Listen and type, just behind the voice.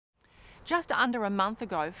Just under a month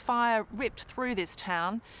ago, fire ripped through this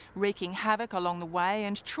town, wreaking havoc along the way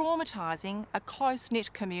and traumatising a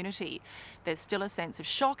close-knit community. There's still a sense of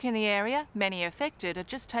shock in the area. Many affected are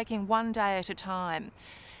just taking one day at a time.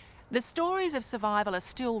 The stories of survival are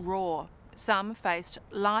still raw. Some faced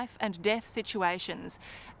life and death situations,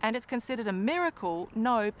 and it's considered a miracle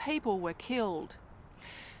no people were killed.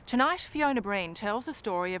 Tonight, Fiona Breen tells the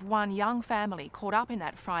story of one young family caught up in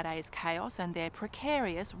that Friday's chaos and their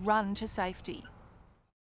precarious run to safety.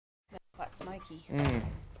 That's quite smoky.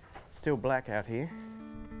 Still black out here.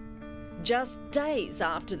 Just days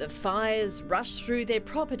after the fires rushed through their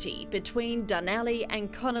property between Dunalley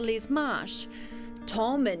and Connolly's Marsh,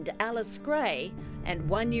 Tom and Alice Gray and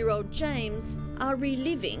one-year-old James are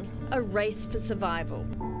reliving a race for survival.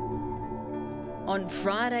 On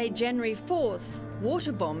Friday, January 4th,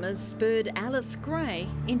 water bombers spurred Alice Gray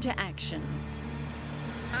into action.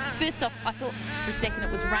 First off, I thought for a second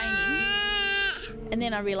it was raining, and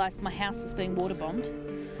then I realised my house was being water bombed,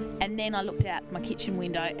 and then I looked out my kitchen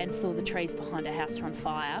window and saw the trees behind our house on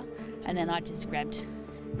fire, and then I just grabbed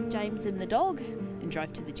James and the dog and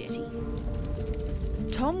drove to the jetty.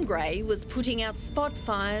 Tom Gray was putting out spot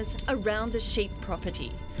fires around the sheep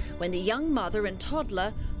property when the young mother and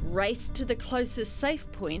toddler raced to the closest safe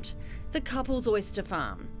point, the couple's oyster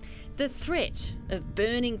farm. The threat of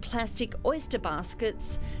burning plastic oyster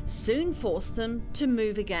baskets soon forced them to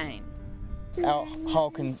move again. Our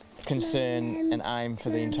whole concern and aim for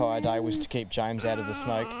the entire day was to keep James out of the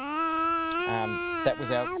smoke.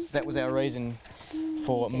 That was our reason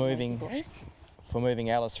for moving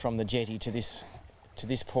Alice from the jetty to this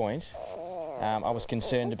point. I was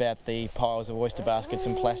concerned about the piles of oyster baskets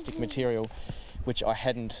and plastic material, which I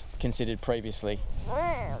hadn't considered previously.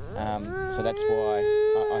 So that's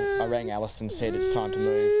why I rang Alice and said it's time to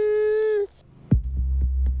move.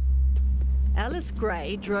 Alice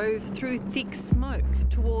Gray drove through thick smoke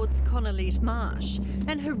towards Connolly's Marsh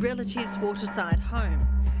and her relative's waterside home,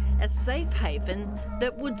 a safe haven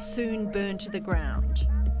that would soon burn to the ground.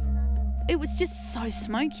 It was just so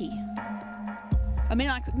smoky. I mean,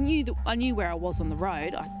 I knew where I was on the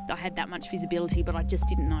road. I had that much visibility, but I just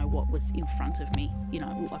didn't know what was in front of me, you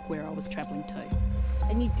know, like where I was travelling to.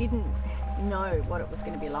 And you didn't know what it was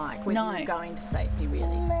going to be like when you were going to safety, really?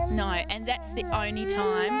 No, and that's the only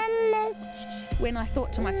time when I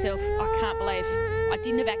thought to myself, I can't believe I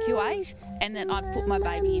didn't evacuate and that I've put my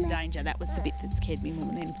baby in danger. That was the bit that scared me more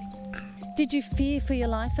than anything. Did you fear for your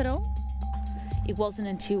life at all? It wasn't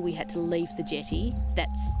until we had to leave the jetty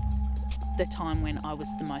that's the time when I was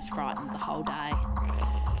the most frightened the whole day,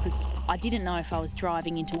 because I didn't know if I was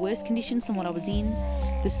driving into worse conditions than what I was in.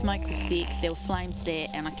 The smoke was thick, there were flames there,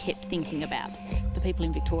 and I kept thinking about the people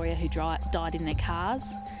in Victoria who died in their cars,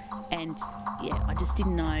 and yeah, I just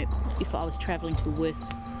didn't know if I was travelling to a worse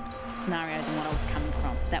scenario than what I was coming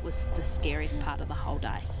from. That was the scariest part of the whole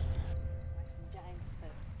day.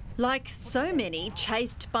 Like so many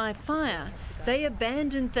chased by fire, they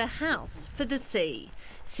abandoned the house for the sea,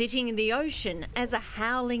 sitting in the ocean as a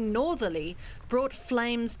howling northerly brought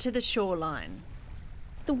flames to the shoreline.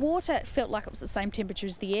 The water felt like it was the same temperature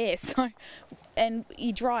as the air, and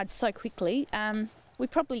it dried so quickly. We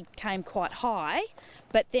probably came quite high,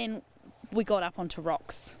 but then we got up onto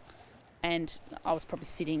rocks, and I was probably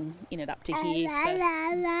sitting in it up to here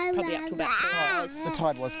for probably up to about 4 hours. The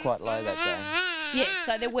tide was quite low that day. Yeah,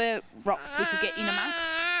 so there were rocks we could get in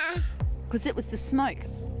amongst, because it was the smoke.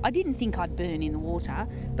 I didn't think I'd burn in the water,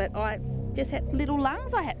 but I just had little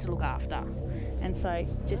lungs I had to look after. And so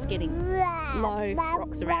just getting low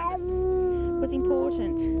rocks around us was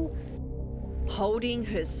important. Holding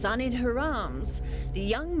her son in her arms, the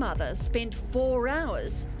young mother spent 4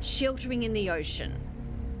 hours sheltering in the ocean.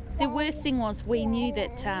 The worst thing was we knew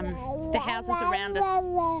that the houses around us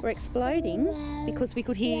were exploding because we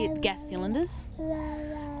could hear gas cylinders,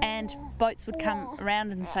 and boats would come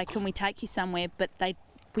around and say, can we take you somewhere? But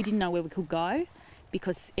we didn't know where we could go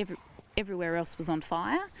because everywhere else was on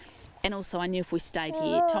fire. And also I knew if we stayed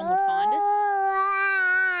here, Tom would find us.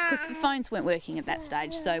 Because the phones weren't working at that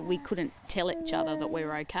stage, so we couldn't tell each other that we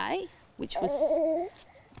were okay, which was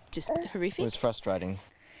just horrific. It was frustrating.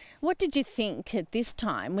 What did you think at this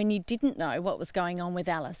time when you didn't know what was going on with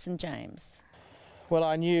Alice and James? Well,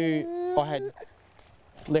 I knew I had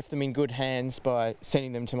left them in good hands by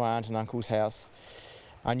sending them to my aunt and uncle's house.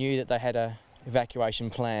 I knew that they had an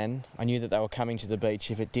evacuation plan. I knew that they were coming to the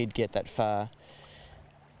beach if it did get that far.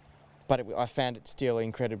 But I found it still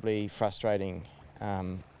incredibly frustrating,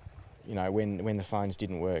 you know, when the phones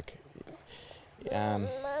didn't work.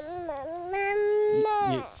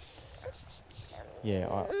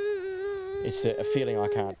 It's a feeling I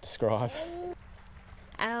can't describe.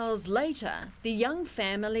 hours later, the young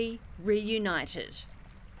family reunited.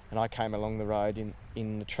 And I came along the road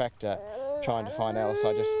in the tractor trying to find Alice.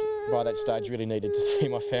 I just, by that stage, really needed to see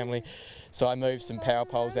my family. So I moved some power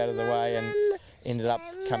poles out of the way and ended up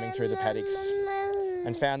coming through the paddocks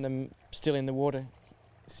and found them still in the water.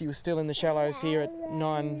 She was still in the shallows here at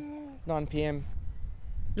 9 p.m.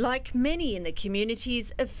 Like many in the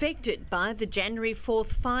communities affected by the January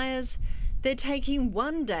 4th fires, they're taking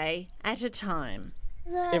one day at a time.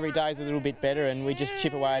 Every day is a little bit better and we just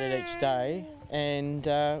chip away at it each day, and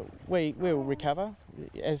we will recover,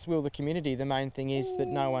 as will the community. The main thing is that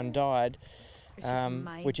no one died,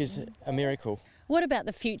 which is a miracle. What about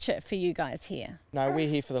the future for you guys here? No, we're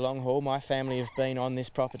here for the long haul. My family have been on this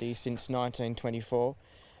property since 1924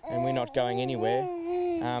 and we're not going anywhere.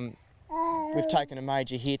 We've taken a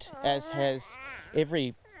major hit, as has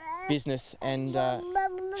every business and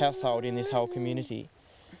household in this whole community.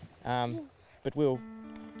 But we'll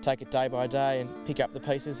take it day by day and pick up the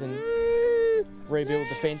pieces and rebuild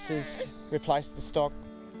the fences, replace the stock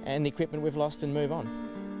and the equipment we've lost and move on.